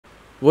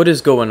What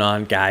is going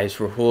on, guys?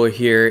 Rahul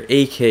here,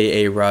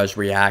 aka Raj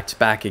Reacts,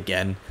 back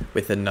again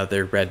with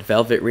another Red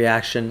Velvet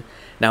reaction.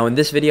 Now in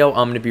this video,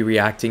 I'm going to be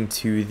reacting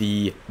to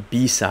the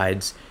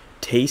B-sides,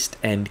 Taste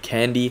and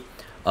Candy.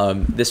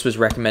 This was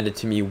recommended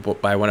to me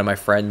by one of my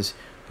friends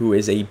who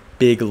is a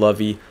big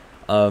Lovey.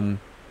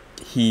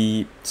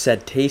 He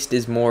said Taste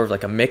is more of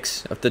like a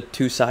mix of the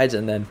two sides,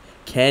 and then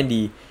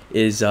Candy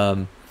is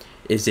a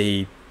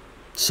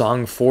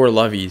song for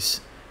Lovies.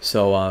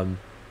 So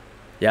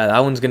yeah, that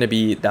one's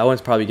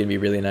probably gonna be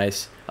really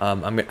nice.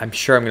 I'm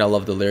sure I'm gonna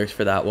love the lyrics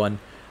for that one.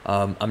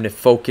 I'm gonna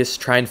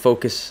try and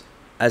focus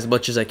as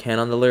much as I can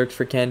on the lyrics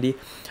for Candy,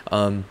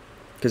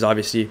 because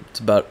obviously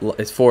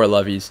it's for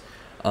Lovies.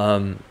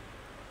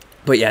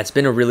 But yeah, it's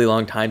been a really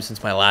long time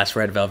since my last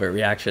Red Velvet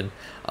reaction.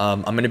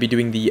 I'm gonna be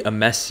doing the A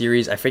Mess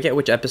series. I forget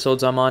which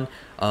episodes I'm on,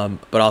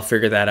 but I'll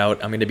figure that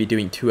out. I'm gonna be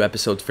doing 2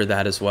 episodes for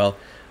that as well.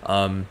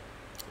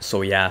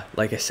 So yeah,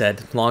 like I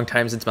said, long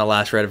time since my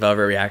last Red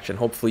Velvet reaction.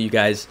 Hopefully you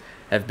guys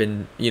have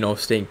been,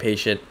 staying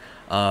patient.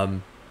 Yeah,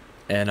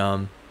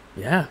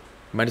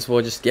 might as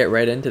well just get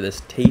right into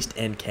this. Taste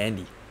and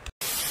Candy.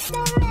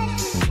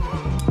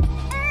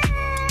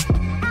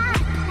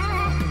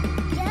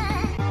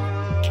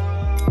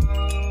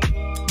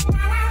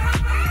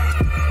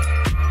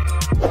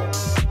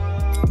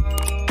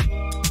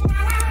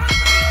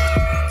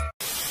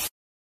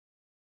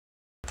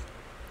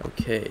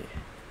 Okay.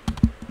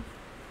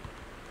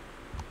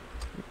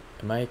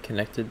 Am I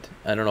connected?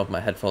 I don't know if my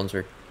headphones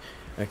are...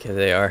 Okay,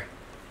 they are.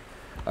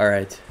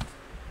 Alright.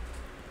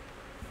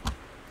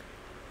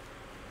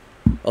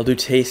 I'll do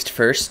Taste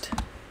first.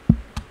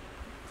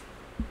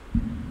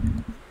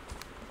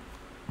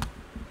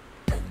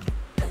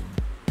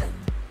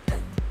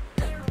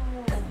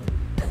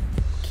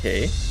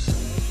 Okay.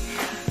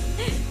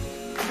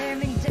 There are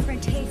many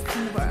different tastes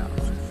in the world.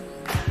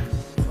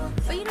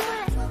 But you know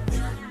what?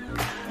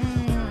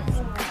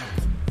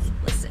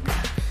 Listen.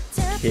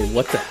 Okay,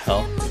 what the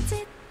hell?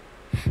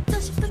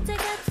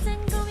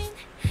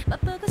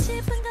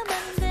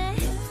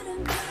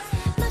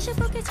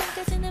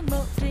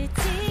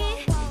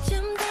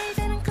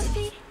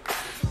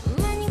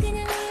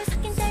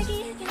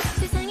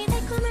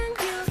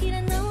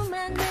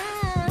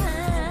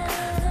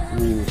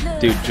 Ooh,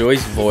 dude,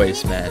 Joy's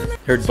voice, man.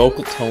 Her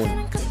vocal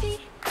tone.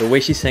 The way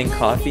she sang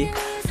Coffee.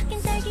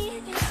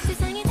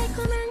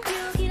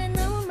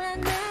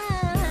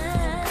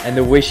 And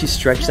the way she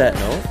stretched that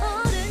note.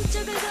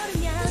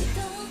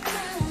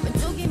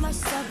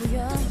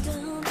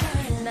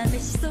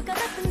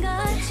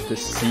 The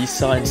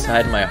seesaw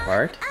inside my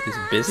heart is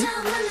busy.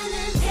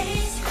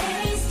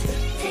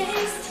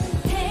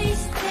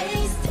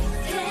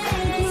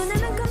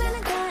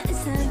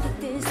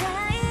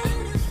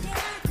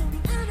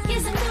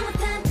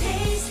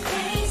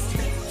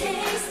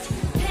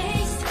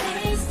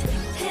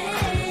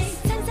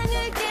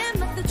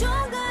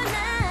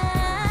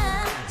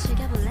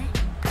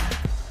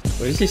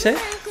 What did she say?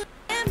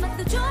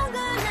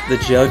 The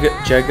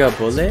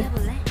Jagabole?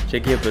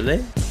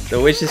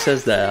 The way she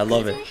says that, I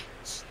love it.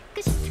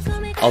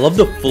 I love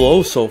the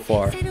flow so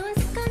far.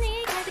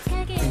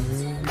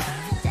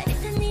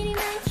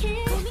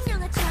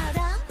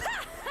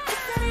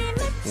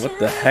 What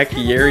the heck,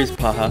 Yeri's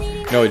paha?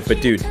 No,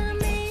 but dude,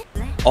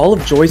 all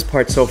of Joy's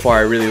parts so far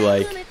I really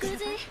like.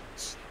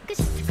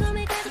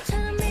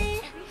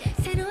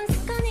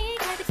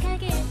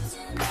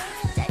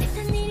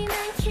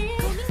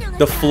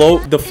 The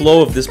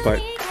flow of this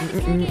part.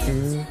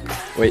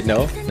 Wait,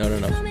 no.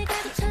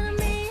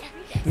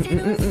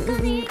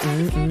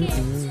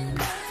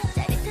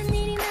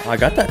 Oh, I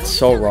got that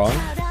so wrong,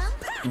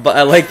 but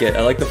I like it.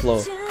 I like the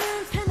flow.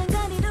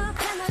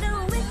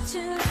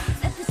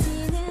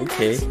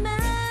 Okay.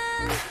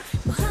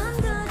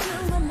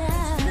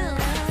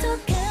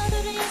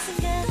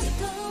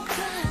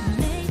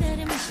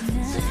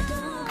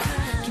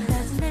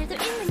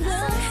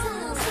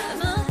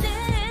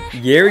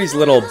 Yeri's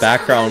little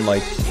background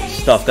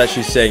stuff that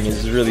she's saying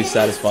is really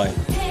satisfying.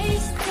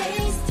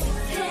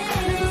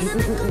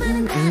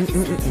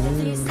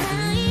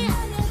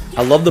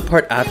 I love the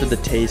part after the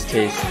taste.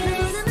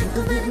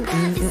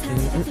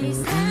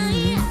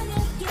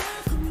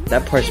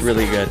 That part's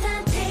really good.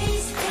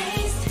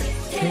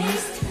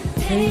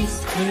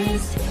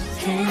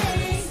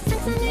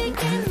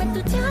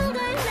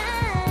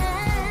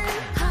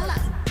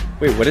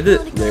 Wait, what did the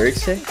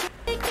lyrics say?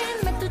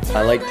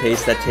 I like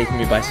taste that take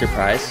me by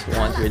surprise.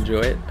 Want to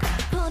enjoy it?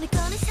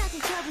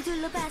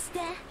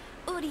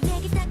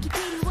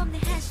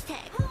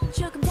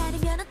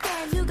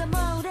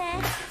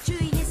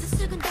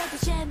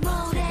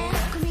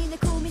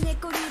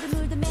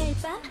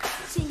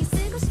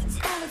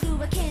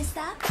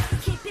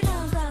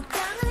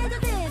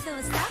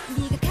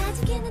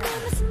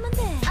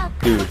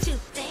 Dude,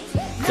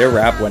 their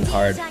rap went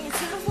hard.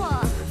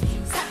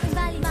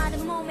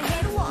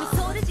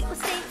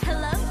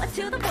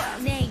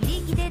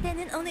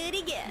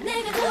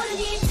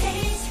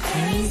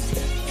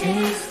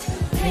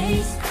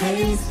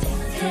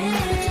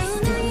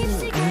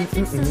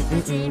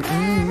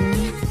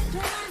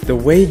 The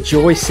way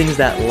Joy sings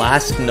that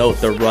last note,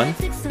 the run,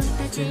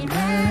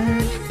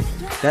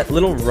 that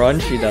little run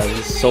she does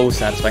is so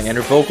satisfying. And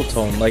her vocal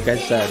tone, like I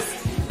said,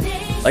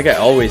 like I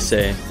always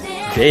say,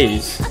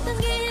 days.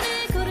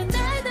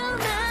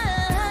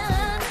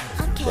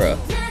 Bruh.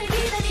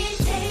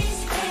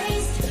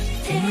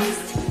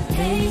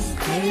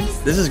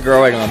 This is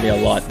growing on me a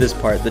lot, this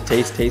part, the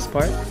taste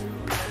part.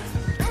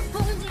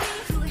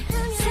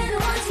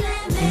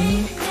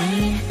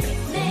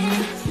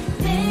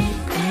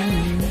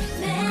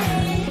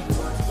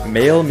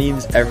 Male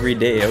means every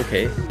day,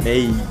 okay.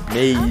 May.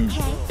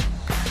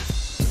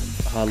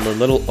 The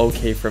little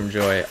okay from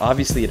Joy.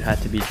 Obviously it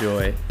had to be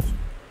Joy.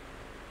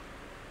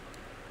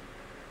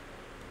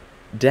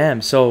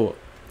 Damn, so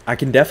I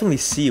can definitely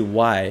see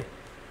why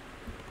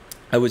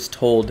I was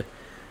told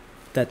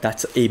that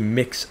that's a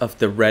mix of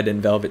the Red and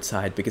Velvet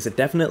side, because it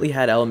definitely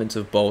had elements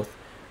of both.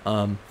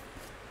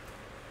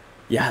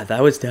 Yeah,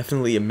 that was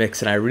definitely a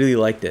mix and I really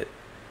liked it.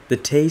 The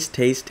taste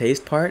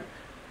part,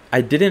 I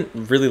didn't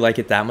really like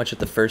it that much at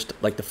the first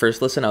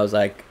listen. I was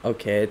like,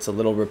 okay, it's a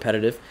little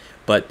repetitive,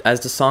 but as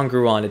the song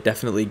grew on, it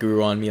definitely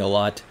grew on me a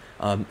lot.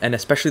 And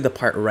especially the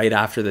part right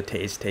after the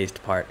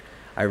taste part,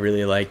 I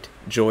really liked.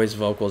 Joy's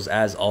vocals,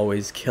 as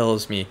always,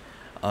 kills me.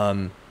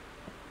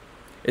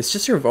 It's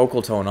just her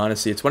vocal tone,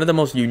 honestly. It's one of the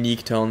most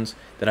unique tones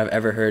that I've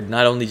ever heard,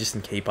 not only just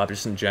in K-pop,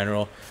 just in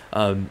general,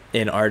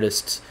 in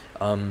artists.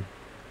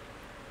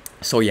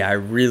 So yeah, I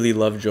really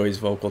love Joy's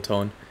vocal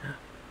tone,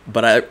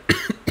 but I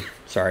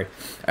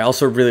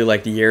also really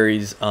liked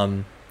Yeri's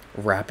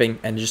rapping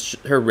and just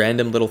her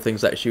random little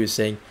things that she was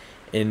saying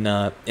in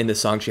the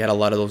song. She had a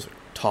lot of those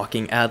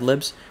talking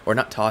ad-libs, or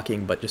not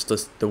talking, but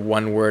just the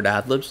one-word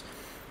ad-libs,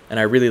 and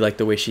I really liked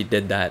the way she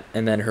did that.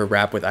 And then her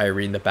rap with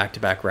Irene, the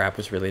back-to-back rap,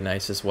 was really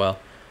nice as well.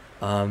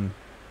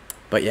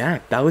 But yeah,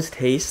 that was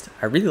Taste.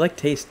 I really like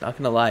Taste, not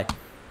gonna lie.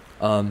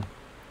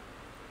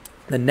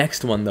 The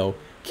next one though,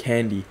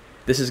 Candy.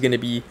 This is gonna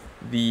be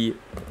the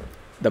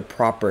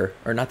proper,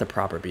 or not the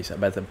proper B-side,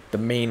 but the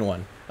main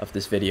one of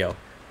this video.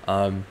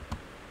 The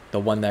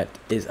one that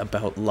is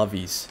about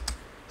lovies.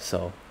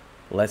 So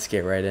let's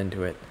get right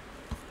into it.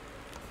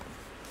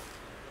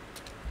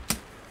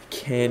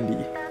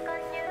 Candy.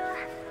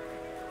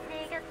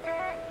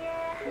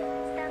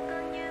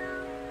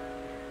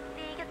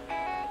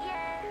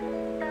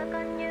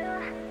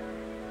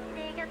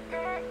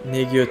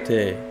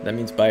 Negyote, that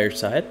means by your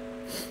side.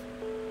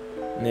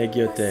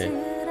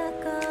 Negyote.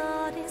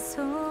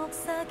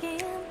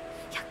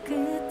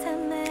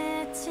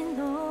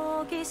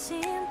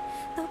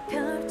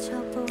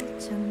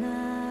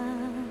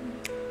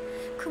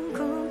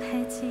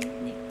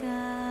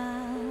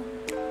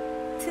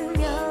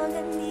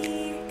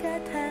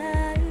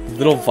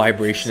 Little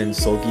vibration in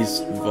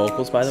Seolgi's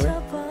vocals, by the way.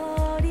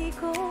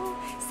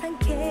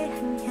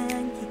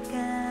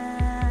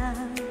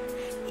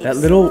 That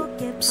little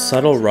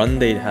subtle run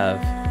they'd have.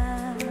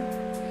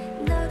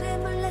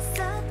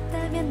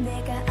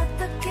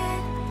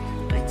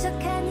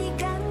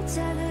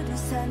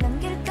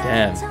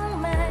 Damn,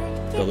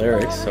 the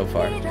lyrics so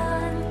far.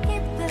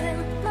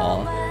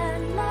 Aw.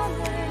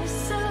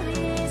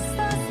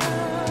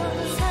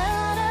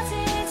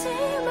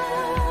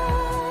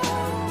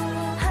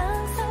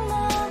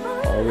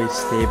 Always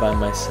stay by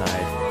my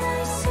side.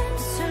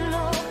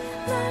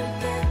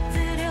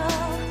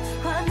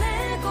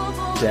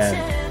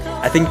 Damn.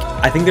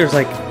 I think there's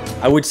like,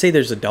 I would say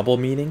there's a double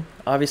meaning,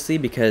 obviously,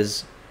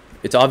 because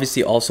it's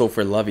obviously also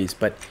for lovies,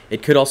 but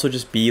it could also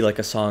just be like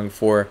a song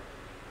for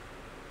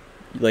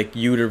like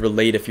you to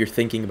relate if you're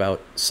thinking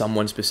about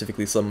someone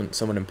specifically,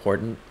 someone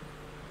important.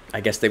 I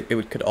guess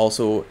it could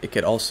also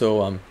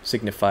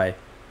signify,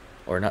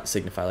 or not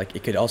signify, like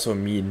it could also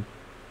mean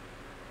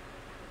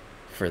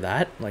for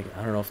that. Like,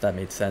 I don't know if that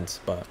made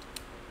sense, but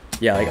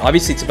yeah, like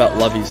obviously it's about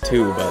lovies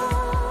too,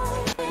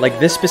 but like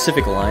this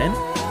specific line,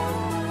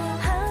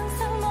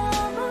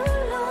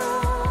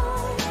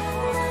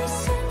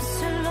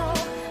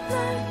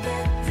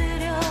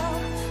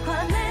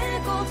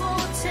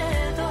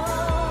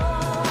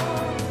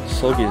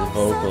 Seolgi's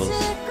vocals.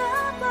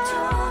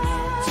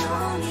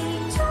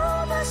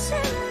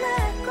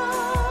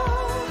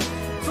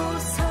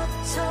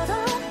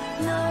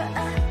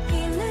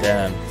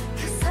 Damn.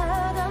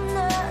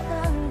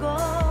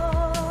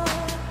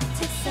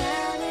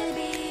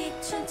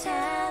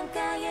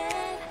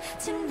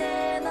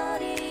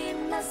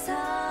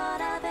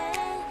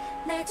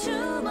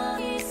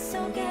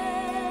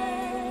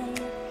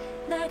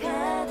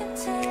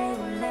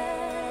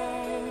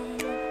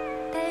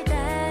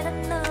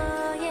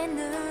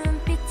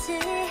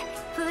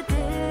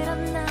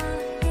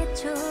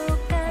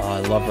 I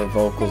love her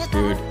vocals,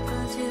 dude.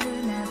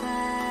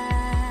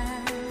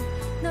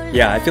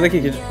 Yeah, I feel like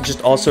it could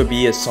just also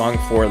be a song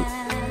for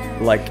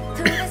like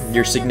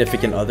your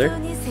significant other,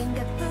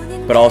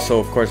 but also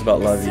of course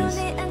about lovies.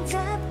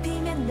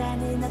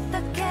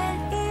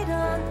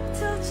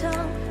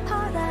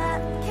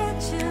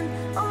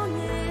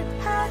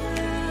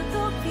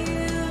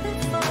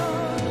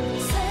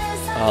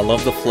 I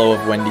love the flow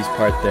of Wendy's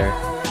part there.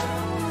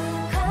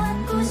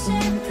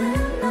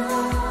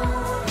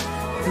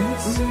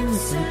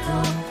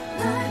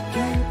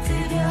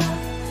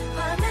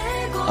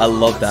 I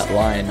love that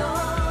line.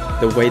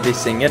 The way they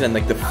sing it and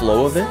like the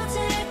flow of it.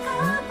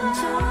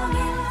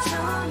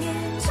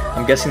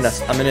 I'm guessing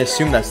I'm gonna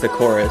assume that's the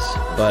chorus,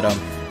 but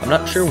I'm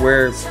not sure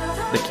where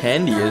the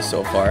candy is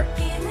so far.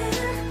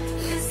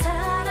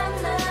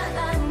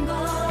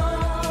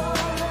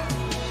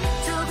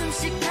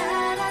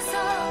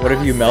 What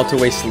if you melt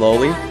away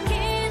slowly?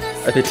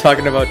 Are they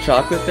talking about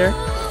chocolate there?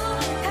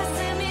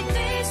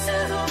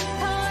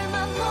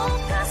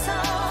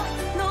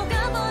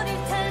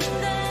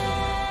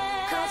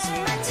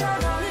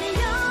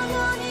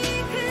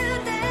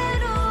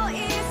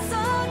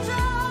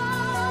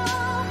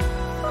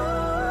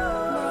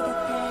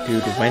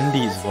 Dude,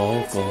 Wendy's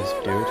vocals,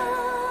 dude.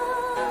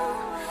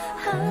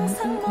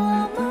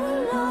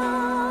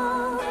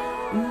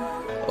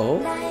 Oh,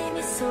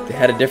 they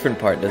had a different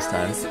part this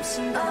time.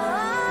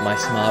 My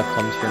smile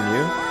comes from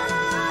you.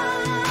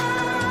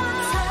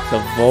 The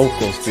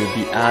vocals, dude,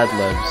 the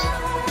ad-libs.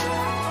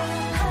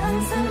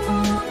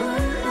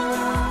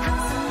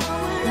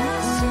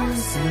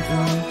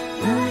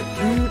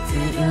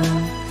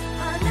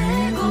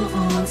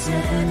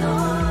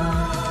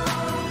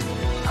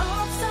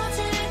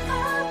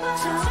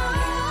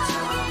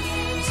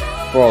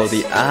 Bro,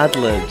 the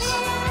ad-libs.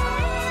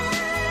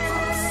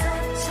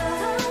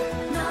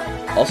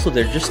 Also,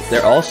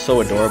 they're all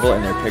so adorable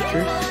in their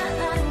pictures.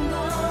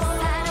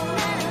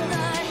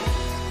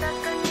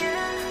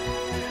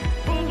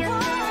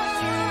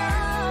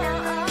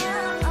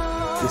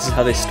 This is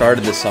how they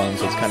started the song,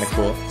 so it's kind of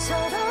cool.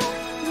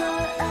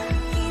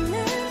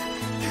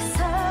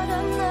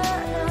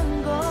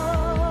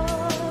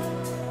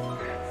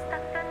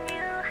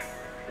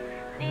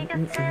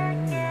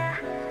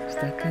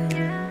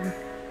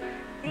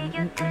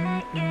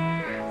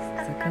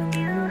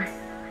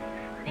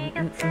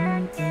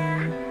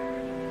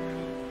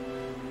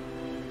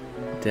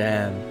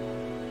 Damn.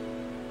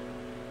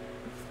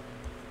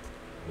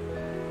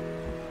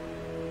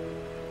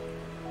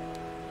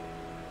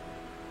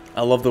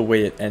 I love the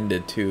way it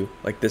ended too,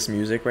 like this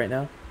music right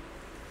now.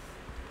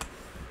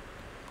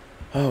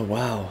 Oh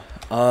wow.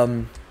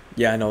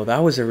 Yeah, no, that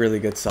was a really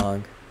good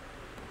song.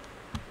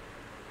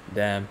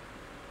 Damn.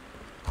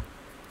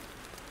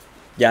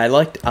 Yeah, I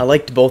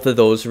liked both of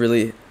those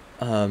really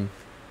a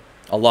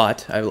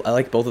lot. I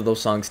like both of those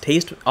songs.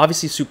 Taste,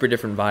 obviously super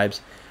different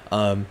vibes.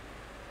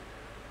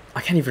 I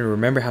can't even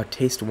remember how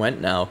Taste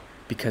went now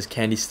because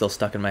Candy's still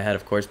stuck in my head,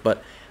 of course,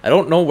 but I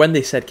don't know when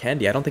they said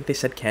Candy. I don't think they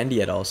said Candy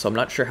at all, so I'm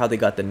not sure how they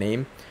got the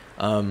name.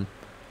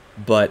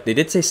 But they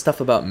did say stuff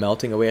about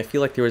melting away. I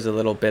feel like there was a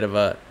little bit of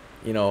a,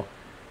 you know,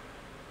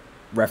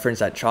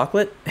 reference at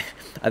chocolate.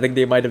 I think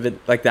they might have been,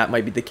 like, that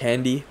might be the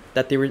candy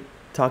that they were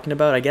talking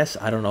about, I guess.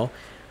 I don't know.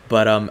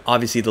 But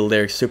obviously the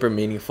lyrics, super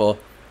meaningful.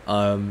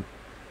 Yeah,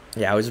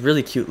 it was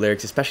really cute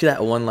lyrics, especially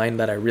that one line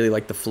that I really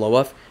liked the flow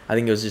of. I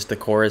think it was just the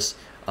chorus.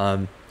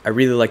 I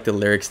really like the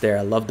lyrics there.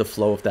 I love the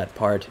flow of that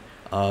part.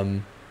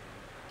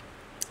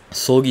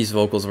 Solgi's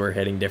vocals were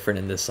hitting different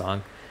in this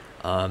song.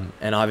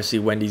 And obviously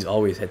Wendy's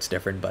always hits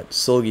different, but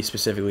Solgi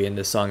specifically in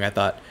this song I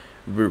thought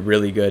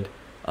really good.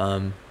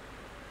 But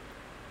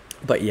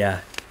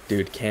yeah,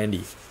 dude,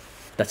 Candy.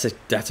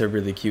 That's a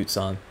really cute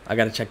song. I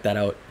gotta check that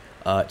out.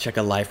 Check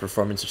a live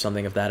performance or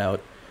something of that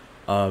out.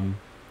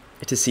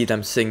 To see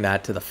them sing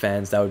that to the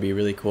fans, that would be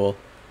really cool.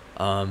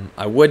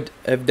 I would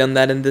have done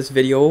that in this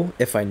video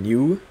if I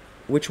knew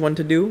which one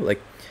to do,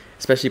 like,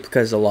 especially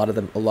because a lot of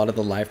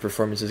the live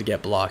performances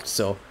get blocked,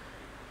 so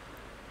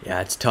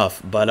yeah, it's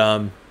tough. But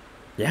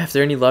yeah, if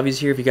there are any lovies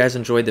here, if you guys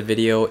enjoyed the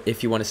video,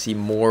 if you want to see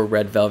more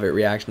Red Velvet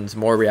reactions,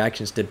 more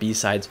reactions to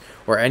B-sides,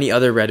 or any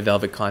other Red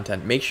Velvet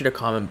content, make sure to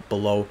comment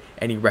below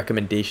any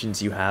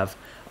recommendations you have.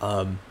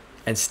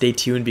 And stay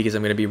tuned because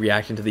I'm going to be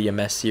reacting to the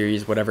MS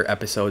series, whatever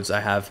episodes I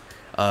have,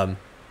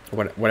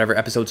 whatever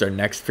episodes are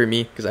next for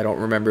me, because I don't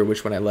remember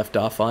which one I left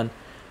off on.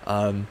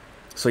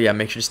 So yeah,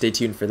 make sure to stay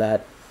tuned for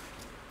that.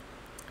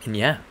 And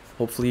yeah,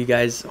 hopefully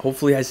I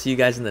see you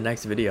guys in the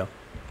next video.